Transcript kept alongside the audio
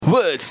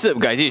What's up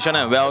guys, it's Sean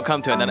and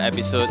welcome to another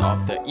episode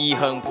of the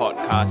Eheng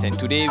podcast, and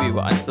today we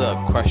will answer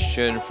a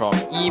question from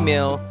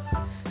email.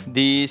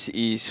 This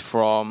is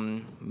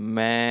from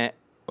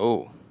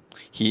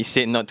he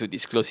said not to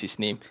disclose his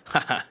name.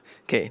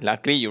 Okay,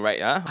 luckily you're right.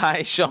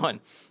 Hi Sean.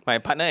 My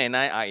partner and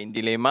I are in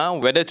dilemma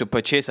whether to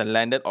purchase a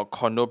landed or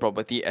condo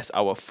property as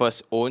our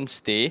first own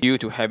stay due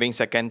to having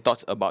second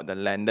thoughts about the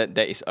landed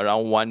that is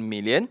around 1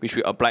 million, which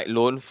we applied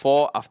loan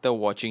for after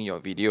watching your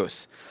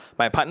videos.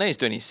 My partner is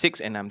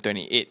 26 and I'm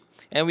 28.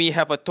 And we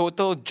have a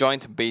total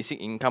joint basic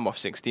income of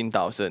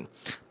 16,000.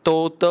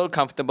 Total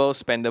comfortable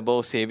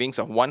spendable savings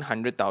of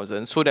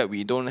 100,000 so that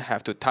we don't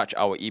have to touch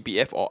our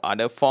EPF or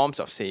other forms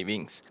of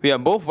savings. We are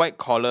both white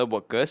collar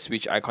workers,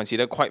 which I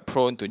consider quite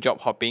prone to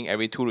job hopping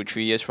every 2 to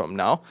 3 years from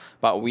now,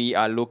 but we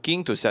are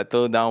looking to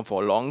settle down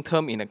for long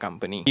term in a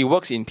company. He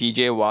works in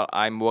PJ while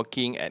I'm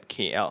working at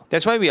KL.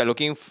 That's why we are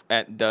looking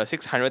at the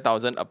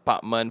 600,000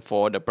 apartment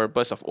for the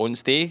purpose of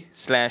Ownstay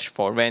 /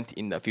 for rent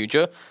in the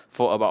future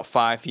for about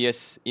 5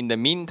 years. In the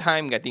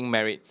meantime, getting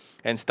married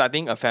and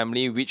starting a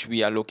family, which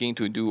we are looking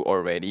to do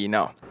already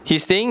now.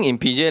 He's staying in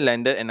PJ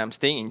landed and I'm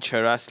staying in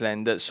Cheras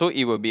landed, so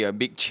it will be a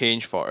big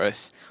change for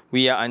us.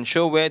 We are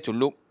unsure where to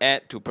look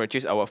at to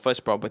purchase our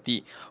first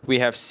property. We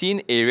have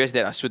seen areas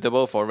that are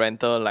suitable for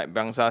rental like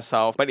Bangsa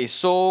South, but it's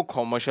so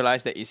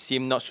commercialized that it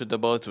seems not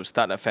suitable to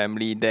start a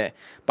family there.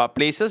 But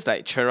places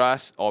like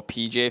Cheras or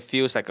PJ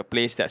feels like a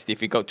place that's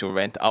difficult to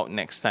rent out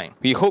next time.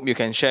 We hope you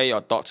can share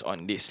your thoughts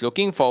on this.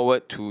 Looking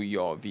forward to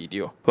your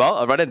video. Well,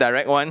 a rather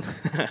direct one.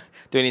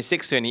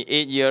 26,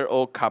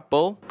 28-year-old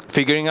couple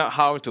figuring out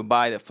how to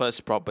buy the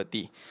first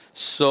property.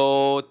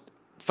 So,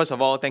 first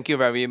of all, thank you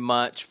very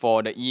much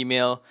for the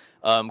email.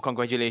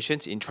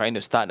 Congratulations in trying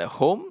to start a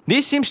home.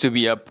 This seems to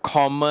be a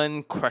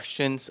common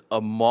questions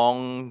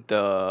among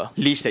the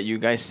list that you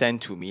guys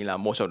send to me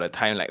most of the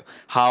time, like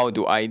how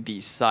do I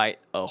decide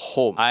a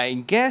home?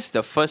 I guess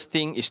the first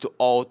thing is to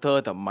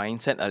alter the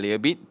mindset a little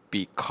bit,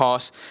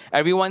 because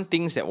everyone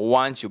thinks that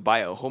once you buy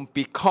a home,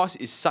 because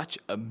it's such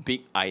a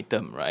big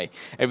item, right?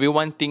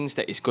 Everyone thinks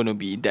that it's going to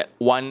be that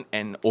one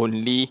and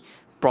only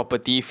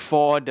property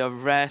for the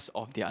rest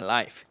of their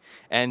life.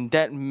 And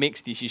that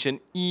makes decision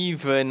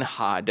even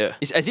harder.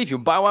 It's as if you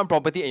buy one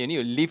property and you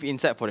need to live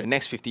inside for the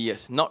next 50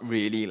 years. Not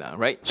really,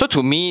 right? So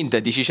to me, the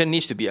decision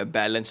needs to be a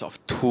balance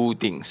of two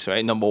things,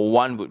 right? Number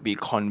one would be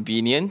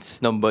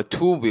convenience. Number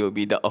two will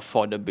be the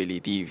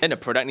affordability. And the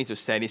product needs to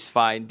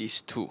satisfy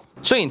these two.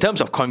 So in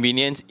terms of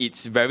convenience,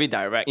 it's very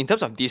direct. In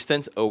terms of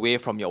distance away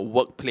from your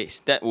workplace,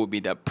 that would be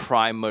the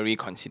primary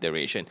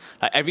consideration.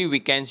 Like every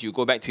weekends, you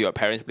go back to your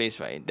parents' place,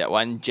 right? That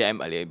one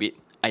jam a little bit.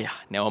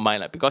 Never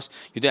mind, because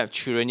you don't have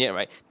children yet,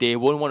 right? They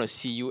won't want to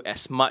see you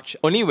as much.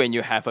 Only when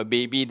you have a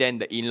baby, then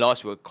the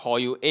in-laws will call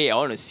you, hey, I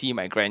want to see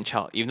my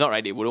grandchild. If not,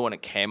 right, they wouldn't want to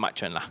care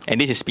much. And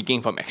this is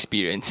speaking from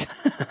experience.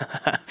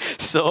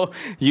 So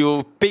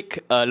you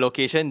pick a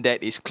location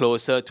that is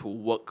closer to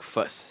work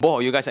first. Both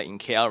of you guys are in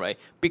KL, right?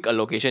 Pick a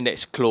location that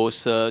is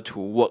closer to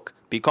work.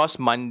 Because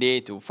Monday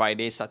to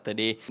Friday,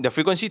 Saturday, the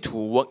frequency to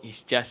work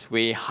is just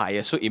way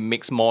higher. So it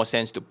makes more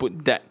sense to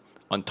put that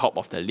on top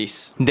of the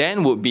list.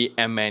 Then would be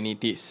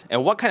amenities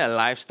and what kind of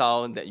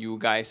lifestyle that you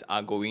guys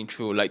are going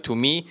through. Like to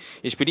me,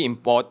 it's pretty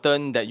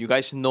important that you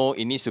guys know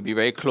it needs to be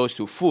very close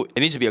to food.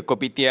 It needs to be a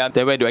kopitiam.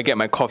 Then where do I get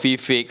my coffee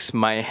fix,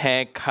 my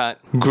haircut,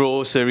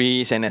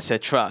 groceries, and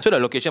etc. So the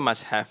location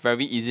must have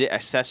very easy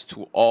access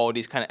to all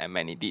these kind of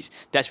amenities.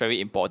 That's very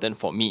important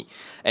for me.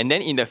 And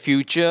then in the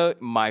future,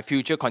 my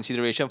future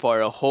consideration for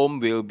a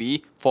home will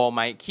be for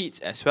my kids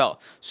as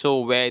well.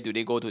 So where do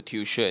they go to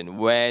tuition?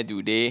 Where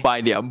do they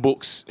buy their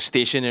books,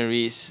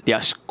 stationaries,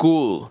 their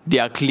school,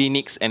 their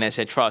clinics, and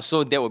etc.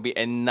 So that would be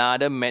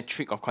another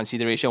metric of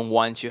consideration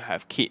once you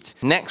have kids.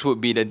 Next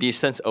would be the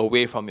distance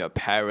away from your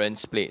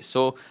parents' place.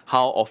 So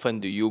how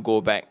often do you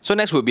go back? So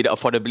next would be the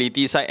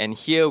affordability side, and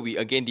here we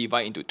again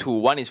divide into two.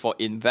 One is for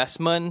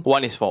investment,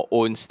 one is for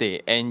own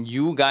stay. And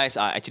you guys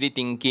are actually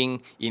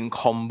thinking in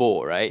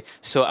combo, right?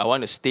 So I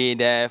want to stay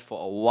there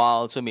for a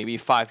while, so maybe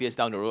 5 years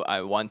down the road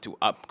I want to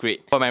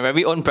upgrade. For my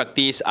very own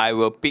practice, I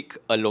will pick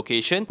a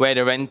location where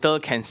the rental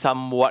can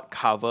somewhat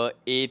cover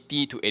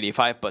 80 to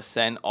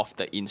 85% of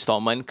the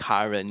installment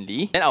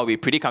currently. Then I'll be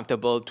pretty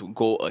comfortable to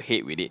go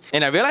ahead with it.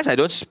 And I realize I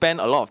don't spend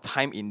a lot of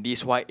time in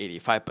this. Why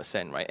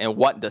 85%, right? And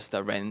what does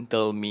the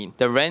rental mean?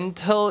 The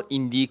rental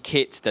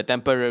indicates the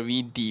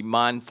temporary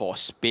demand for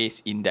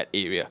space in that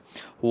area.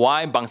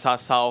 Why Bangsa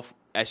South,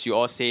 as you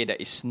all say, that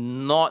it's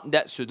not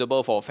that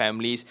suitable for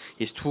families,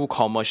 is too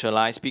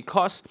commercialized?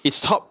 Because its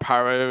top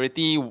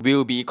priority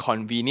will be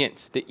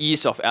convenience. The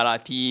ease of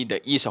LRT,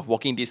 the ease of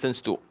walking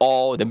distance to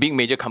all the big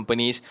major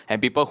companies,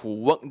 and people who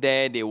work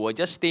there, they will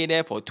just stay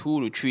there for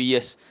 2 to 3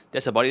 years.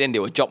 That's about it. Then they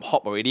will job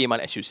hop already,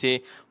 as you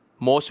say.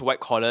 Most white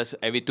collars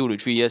every 2 to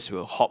 3 years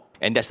will hop,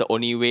 and that's the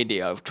only way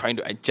they are trying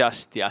to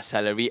adjust their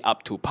salary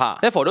up to par.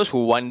 Then for those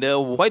who wonder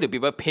why do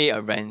people pay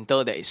a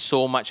rental that is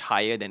so much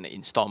higher than the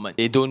installment,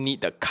 they don't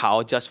need the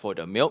cow just for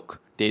the milk.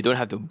 they don't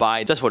have to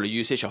buy just for the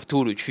usage of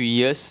 2 to 3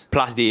 years.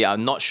 Plus, they are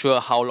not sure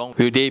how long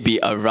will they be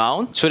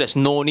around. So there's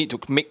no need to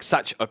make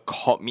such a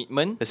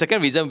commitment. The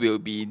second reason will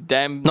be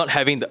them not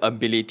having the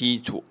ability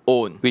to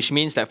own, which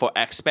means that for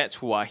expats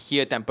who are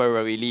here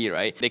temporarily,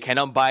 right, they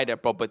cannot buy the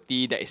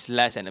property that is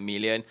less than $1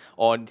 million,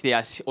 or they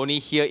are only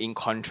here in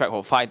contract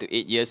for 5 to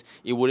 8 years.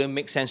 It wouldn't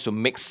make sense to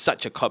make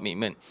such a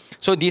commitment.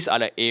 So these are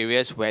the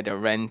areas where the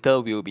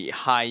rental will be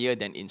higher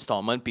than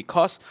installment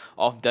because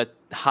of the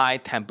high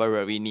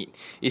temporary need.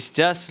 It's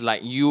just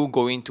like you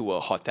going to a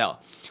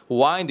hotel.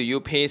 Why do you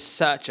pay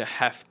such a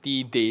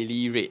hefty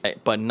daily rate?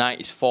 Like per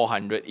night is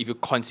 400. If you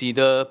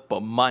consider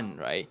per month,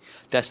 right,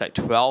 that's like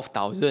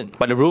 12,000.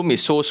 But the room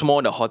is so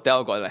small, the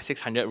hotel got like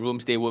 600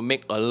 rooms, they will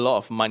make a lot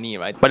of money,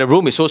 right? But the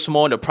room is so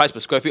small, the price per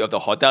square feet of the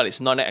hotel is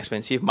not that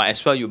expensive. Might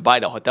as well you buy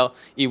the hotel.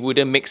 It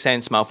wouldn't make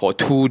sense for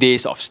 2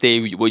 days of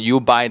stay. Would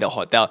you buy the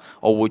hotel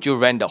or would you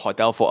rent the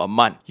hotel for a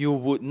month? You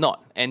would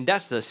not. And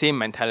that's the same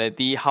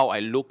mentality how I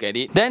look at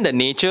it. Then the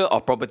nature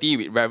of property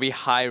with very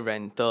high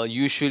rental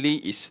usually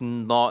is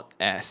not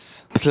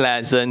as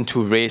pleasant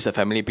to raise a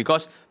family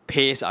because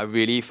pace are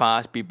really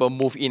fast. People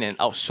move in and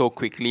out so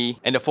quickly.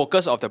 And the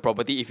focus of the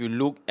property, if you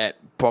look at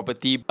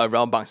property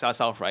around Bangsar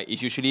South, right,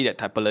 is usually that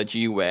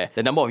typology where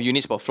the number of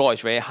units per floor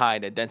is very high.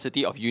 The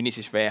density of units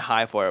is very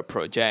high for a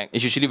project.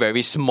 It's usually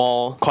very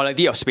small.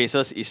 Quality of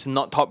spaces is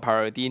not top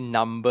priority.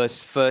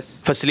 Numbers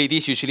first.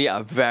 Facilities usually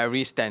are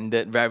very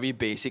standard, very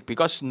basic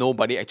because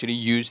nobody actually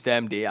use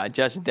them. They are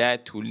just there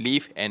to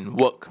live and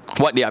work.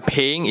 What they are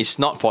paying is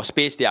not for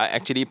space. They are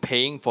actually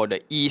paying for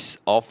the ease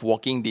of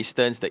walking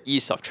distance, the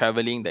ease of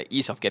traveling, the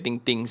ease of getting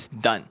things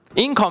done.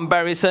 In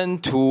comparison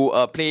to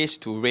a place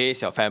to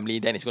raise your family,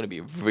 then it's going to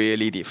be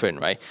really different,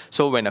 right?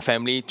 So when a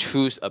family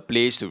choose a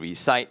place to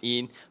reside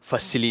in,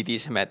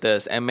 facilities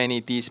matters,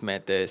 amenities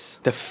matters,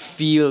 the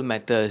feel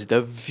matters,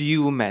 the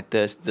view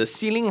matters, the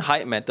ceiling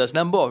height matters,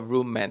 number of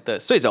room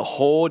matters. So it's a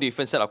whole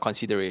different set of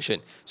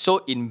consideration. So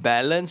in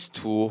balance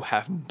to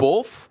have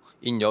both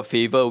in your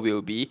favor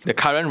will be the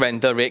current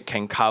rental rate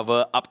can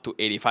cover up to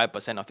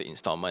 85% of the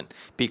installment.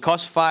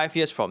 Because 5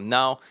 years from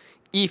now,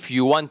 if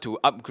you want to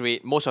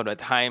upgrade, most of the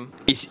time,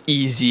 it's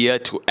easier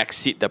to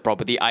exit the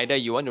property. Either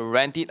you want to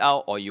rent it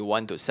out or you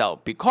want to sell.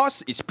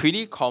 Because it's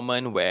pretty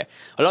common where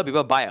a lot of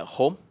people buy a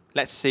home,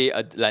 let's say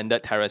a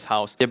landed terrace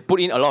house, they put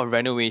in a lot of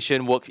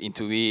renovation work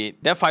into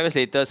it. Then 5 years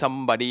later,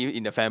 somebody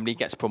in the family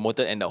gets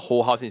promoted and the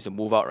whole house needs to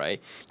move out,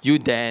 right? You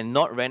dare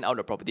not rent out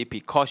the property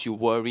because you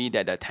worry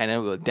that the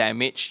tenant will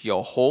damage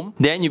your home.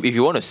 Then if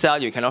you want to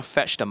sell, you cannot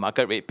fetch the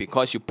market rate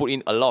because you put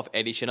in a lot of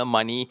additional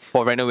money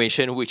for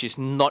renovation, which is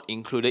not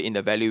included in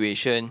the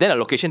valuation. Then a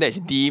location that is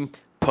deemed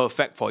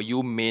perfect for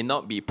you may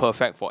not be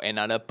perfect for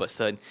another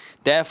person.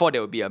 Therefore,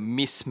 there will be a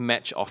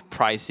mismatch of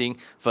pricing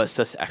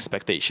versus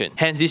expectation.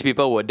 Hence, these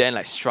people will then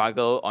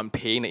struggle on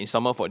paying the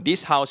installment for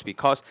this house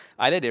because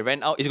either they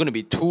rent out, it's going to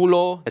be too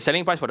low. The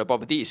selling price for the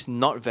property is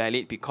not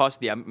valid because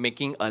they are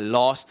making a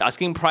loss. The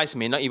asking price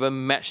may not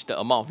even match the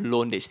amount of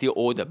loan they still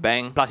owe the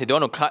bank. Plus, they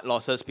don't want to cut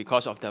losses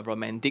because of the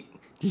romantic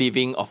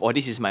living of, oh,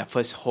 this is my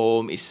first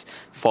home, is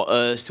for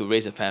us to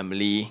raise a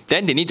family.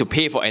 Then they need to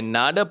pay for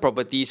another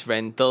property's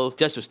rental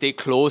just to stay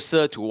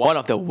closer to one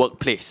of the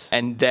workplace.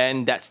 And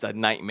then that's the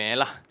nightmare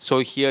lah. So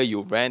here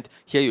you rent,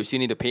 here you still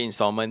need to pay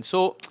installments.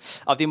 So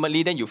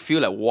ultimately then you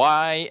feel like,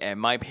 why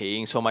am I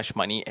paying so much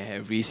money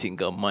every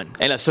single month?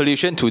 And a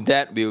solution to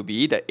that will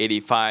be the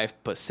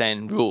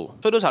 85% rule.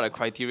 So those are the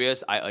criteria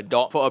I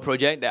adopt for a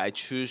project that I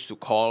choose to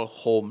call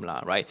home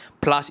lah, right?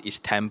 Plus it's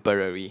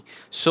temporary.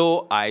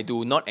 So I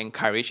do not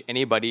encourage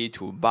anybody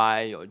to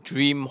buy your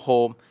dream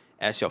home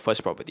as your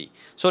first property.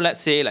 So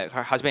let's say like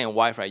husband and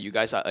wife, right? You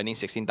guys are earning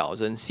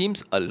 16,000,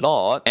 seems a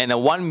lot, and a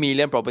 1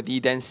 million property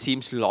then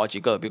seems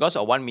logical because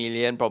a 1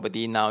 million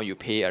property now you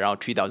pay around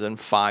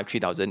 3,500,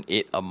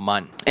 3,800 a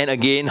month. And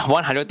again,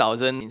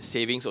 100,000 in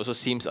savings also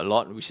seems a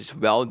lot, which is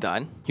well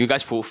done. You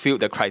guys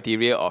fulfilled the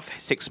criteria of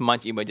 6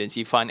 months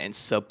emergency fund and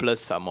surplus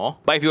some more.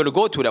 But if you were to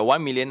go to the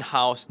 1 million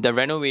house, the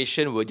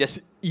renovation will just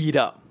eat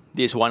up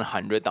this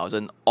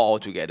 100,000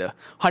 altogether.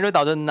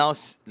 100,000 now,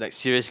 like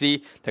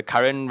seriously, the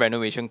current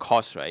renovation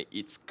cost, right?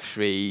 It's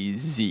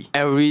crazy.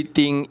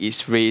 Everything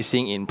is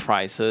raising in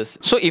prices.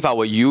 So if I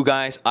were you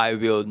guys, I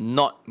will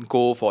not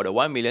go for the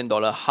 $1 million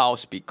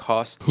house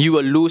because you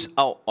will lose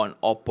out on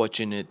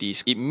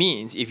opportunities. It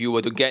means if you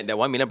were to get the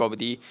 1 million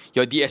property,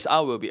 your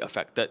DSR will be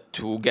affected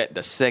to get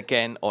the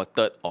second or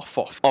third or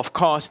fourth. Of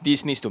course,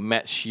 this needs to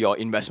match your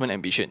investment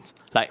ambitions.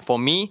 Like for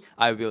me,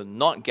 I will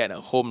not get a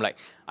home like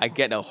I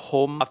get a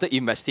home after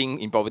investing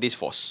in properties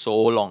for so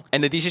long.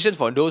 And the decision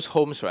for those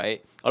homes,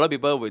 right? A lot of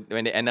people,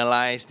 when they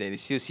analyze, they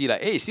still see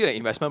like, hey, it's still an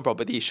investment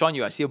property. Sean,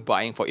 you are still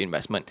buying for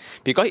investment.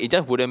 Because it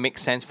just wouldn't make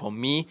sense for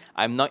me.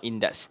 I'm not in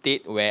that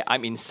state where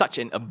I'm in such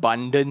an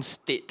abundant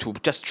state to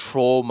just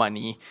throw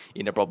money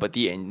in the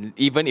property. And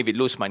even if it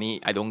loses money,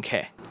 I don't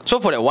care. So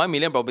for that 1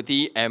 million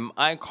property, am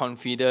I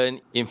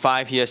confident in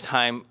 5 years'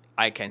 time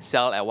I can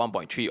sell at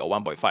 1.3 or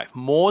 1.5.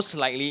 Most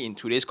likely in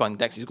today's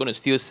context, it's going to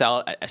still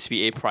sell at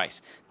SPA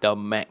price, the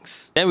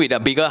max. Then with a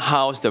bigger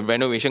house, the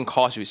renovation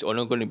cost is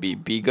only going to be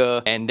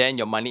bigger, and then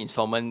your monthly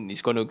installment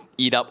is going to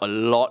eat up a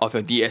lot of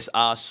your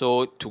DSR.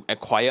 So to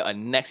acquire a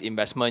next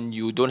investment,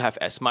 you don't have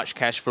as much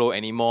cash flow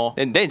anymore.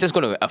 Then it's just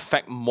going to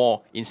affect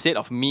more. Instead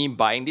of me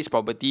buying this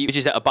property, which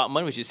is the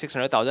apartment, which is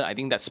 600,000, I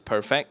think that's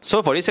perfect.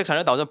 So for this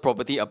 600,000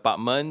 property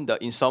apartment,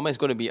 the installment is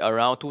going to be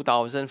around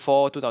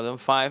 2004,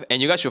 2005,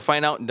 and you guys should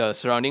find out the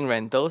surrounding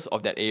rentals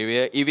of that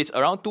area. If it's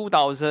around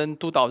 2000,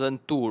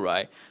 2002,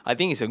 right, I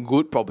think it's a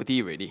good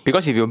property already.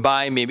 Because if you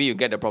buy, maybe you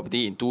get the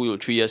property in 2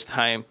 to 3 years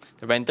time,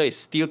 the rental is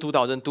still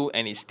 2002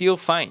 and it's still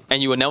fine.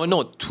 And you will never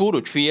know, 2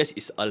 to 3 years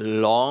is a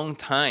long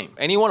time.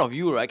 Any one of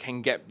you, right,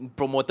 can get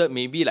promoted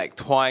maybe like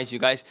twice. You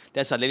guys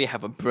then suddenly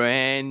have a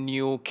brand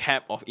new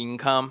cap of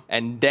income,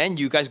 and then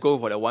you guys go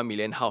for the 1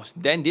 million house.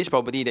 Then this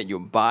property that you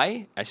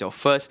buy as your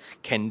first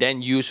can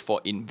then use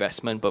for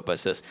investment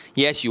purposes.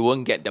 Yes, you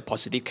won't get the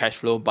positive cash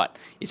flow, but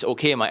it's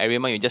okay. Every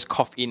month you just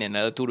cough in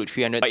another 2 to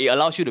 300. But it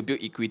allows you to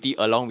build equity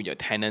along with your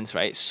tenants,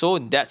 right? So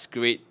that's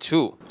great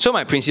too. So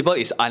my principle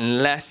is,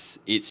 unless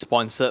it's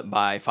sponsored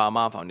by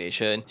Pharma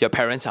Foundation, your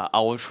parents are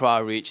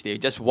ultra rich, they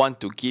just want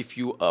to give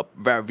you a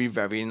very,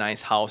 very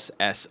nice house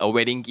as a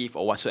wedding gift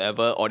or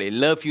whatsoever, or they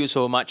love you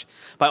so much,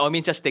 by all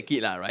means just take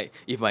it lah, right?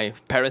 If my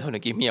parents want to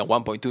give me a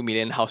 1.2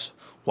 million house,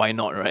 why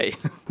not, right?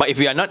 But if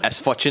you are not as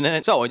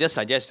fortunate, so I would just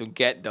suggest to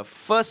get the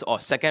first or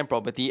second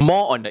property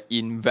more on the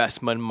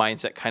investment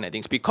mindset kind of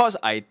things, because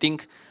I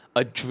think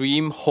a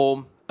dream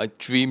home, a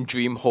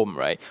dream home,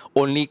 right,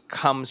 only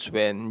comes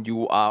when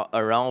you are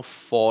around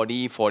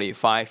 40,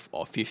 45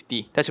 or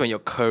 50. That's when your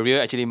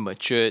career actually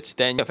matures.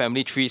 Then your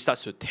family tree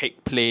starts to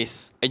take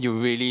place and you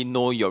really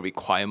know your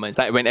requirements.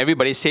 Like when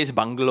everybody says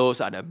bungalows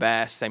are the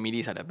best,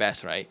 semis are the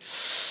best, right?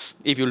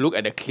 If you look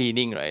at the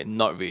cleaning, right,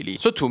 not really.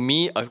 So to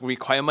me, a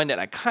requirement that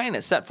I kind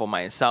of set for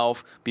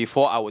myself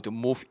before I were to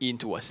move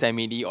into a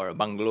semi or a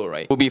bungalow,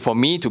 right, would be for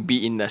me to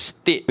be in a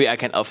state where I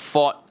can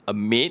afford a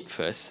maid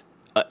first,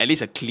 at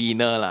least a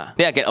cleaner lah.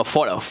 Then I can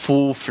afford a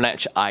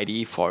full-fledged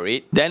ID for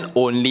it. Then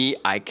only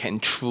I can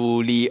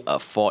truly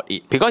afford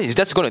it. Because it's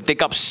just going to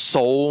take up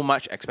so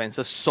much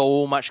expenses,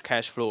 so much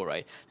cash flow,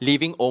 right?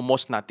 Leaving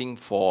almost nothing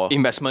for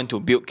investment to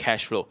build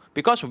cash flow.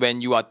 Because when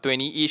you are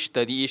 20-ish,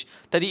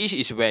 30-ish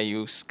is where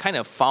you kind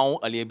of found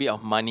a little bit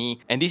of money.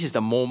 And this is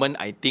the moment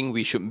I think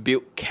we should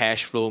build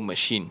cash flow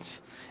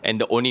machines. And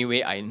the only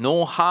way I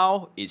know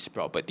how is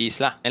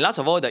properties lah. And last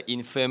of all, the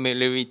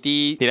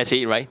unfamiliarity, did I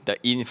say it right? The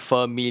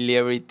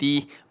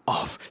unfamiliarity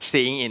of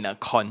staying in a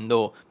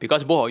condo.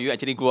 Because both of you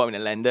actually grew up in a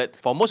landed.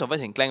 For most of us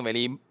in Klang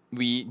Valley,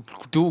 we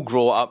do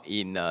grow up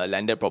in a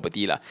landed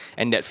property lah.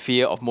 And that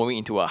fear of moving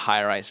into a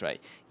high-rise, right?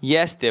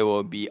 Yes, there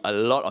will be a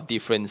lot of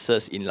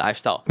differences in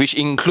lifestyle, which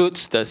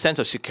includes the sense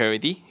of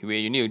security, where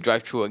you need to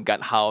drive through a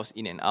guard house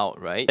in and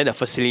out, right? And the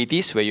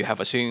facilities, where you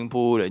have a swimming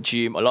pool, a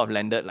gym, a lot of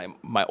landed, like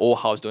my old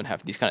house don't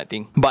have this kind of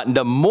thing. But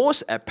the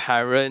most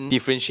apparent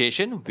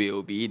differentiation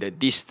will be the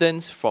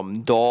distance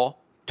from door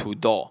to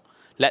door.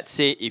 Let's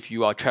say if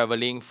you are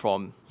traveling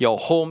from your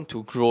home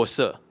to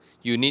grocer,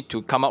 you need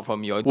to come out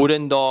from your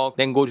wooden door,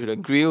 then go to the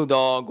grill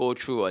door, go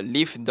through a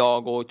lift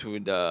door, go to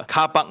the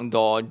car park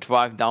door,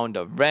 drive down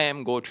the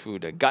ramp, go through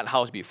the guard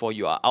house before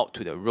you are out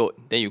to the road.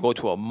 Then you go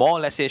to a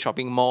mall, let's say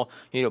shopping mall,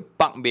 you need to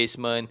park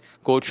basement,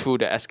 go through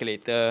the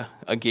escalator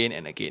again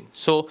and again.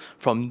 So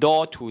from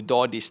door to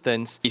door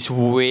distance is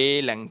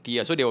way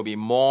lengthier. So there will be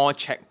more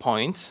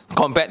checkpoints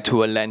compared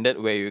to a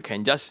landed where you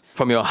can just,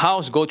 from your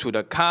house, go to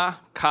the car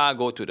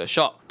go to the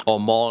shop or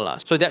mall.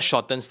 So that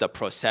shortens the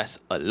process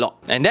a lot.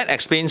 And that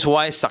explains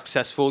why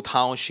successful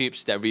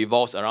townships that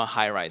revolves around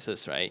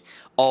high-rises, right?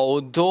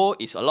 Although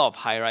it's a lot of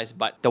high-rise,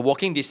 but the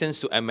walking distance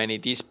to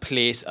amenities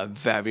plays a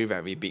very,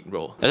 very big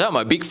role. That's why I'm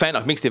a big fan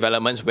of mixed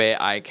developments where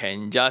I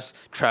can just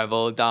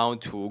travel down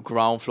to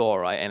ground floor,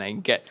 right? And I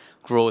get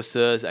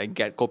grocers, I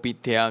get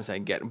kopitiams, I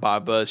get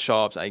barber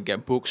shops, I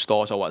get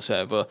bookstores or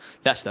whatsoever.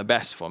 That's the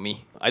best for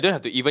me. I don't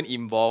have to even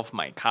involve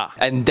my car.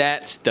 And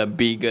that's the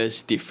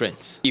biggest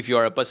difference. If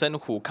you're a person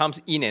who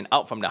comes in and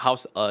out from the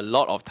house a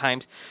lot of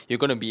times, you're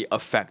going to be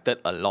affected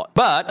a lot.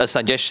 But a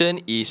suggestion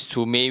is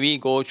to maybe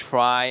go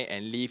try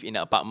and live in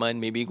an apartment,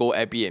 maybe go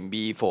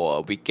Airbnb for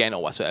a weekend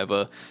or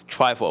whatsoever,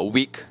 try for a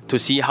week to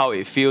see how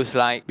it feels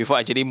like before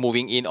actually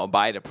moving in or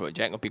buy the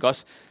project.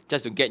 Because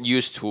just to get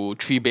used to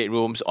 3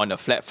 bedrooms on a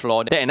flat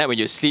floor, then at night when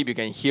you sleep, you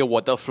can hear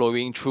water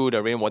flowing through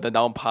the rainwater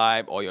down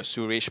pipe or your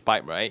sewage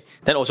pipe, right?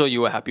 Then also you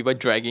will have people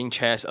dragging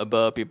chairs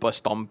above, people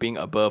stomping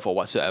above or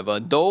whatsoever.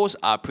 Those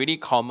are pretty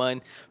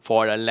common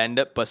for a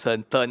landed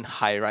person turned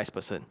high-rise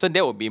person. So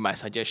that would be my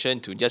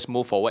suggestion, to just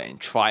move forward and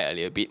try a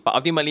little bit. But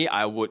ultimately,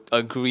 I would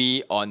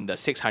agree on the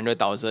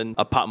 600,000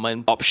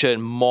 apartment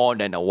option more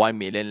than the 1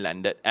 million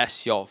landed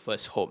as your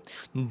first home.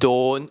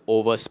 Don't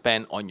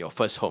overspend on your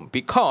first home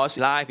because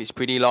life is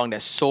pretty long. along,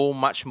 there's so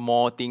much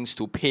more things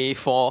to pay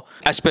for,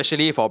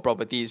 especially for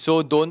property.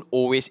 So don't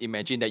always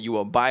imagine that you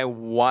will buy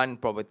one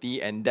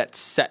property and that's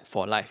set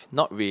for life.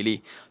 Not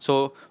really.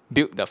 So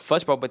build the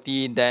first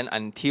property, then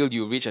until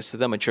you reach a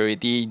certain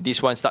maturity,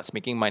 this one starts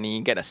making money,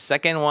 get a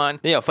second one,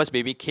 then your first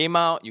baby came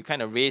out, you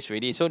kind of raised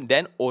already, so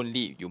then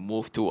only you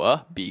move to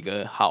a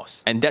bigger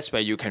house. And that's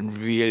where you can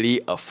really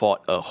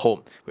afford a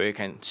home, where you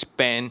can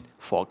spend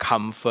for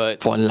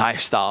comfort, for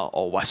lifestyle,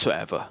 or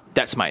whatsoever.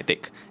 That's my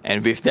take.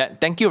 And with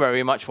that, thank you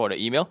very much for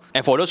the email.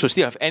 And for those who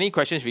still have any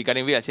questions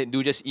regarding real estate,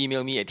 do just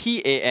email me at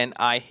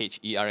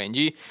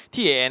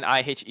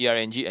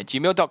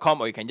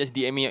taniherng@gmail.com, or you can just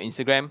DM me on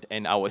Instagram,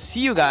 and I will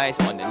see you guys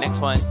on the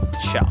next one.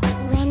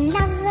 Ciao.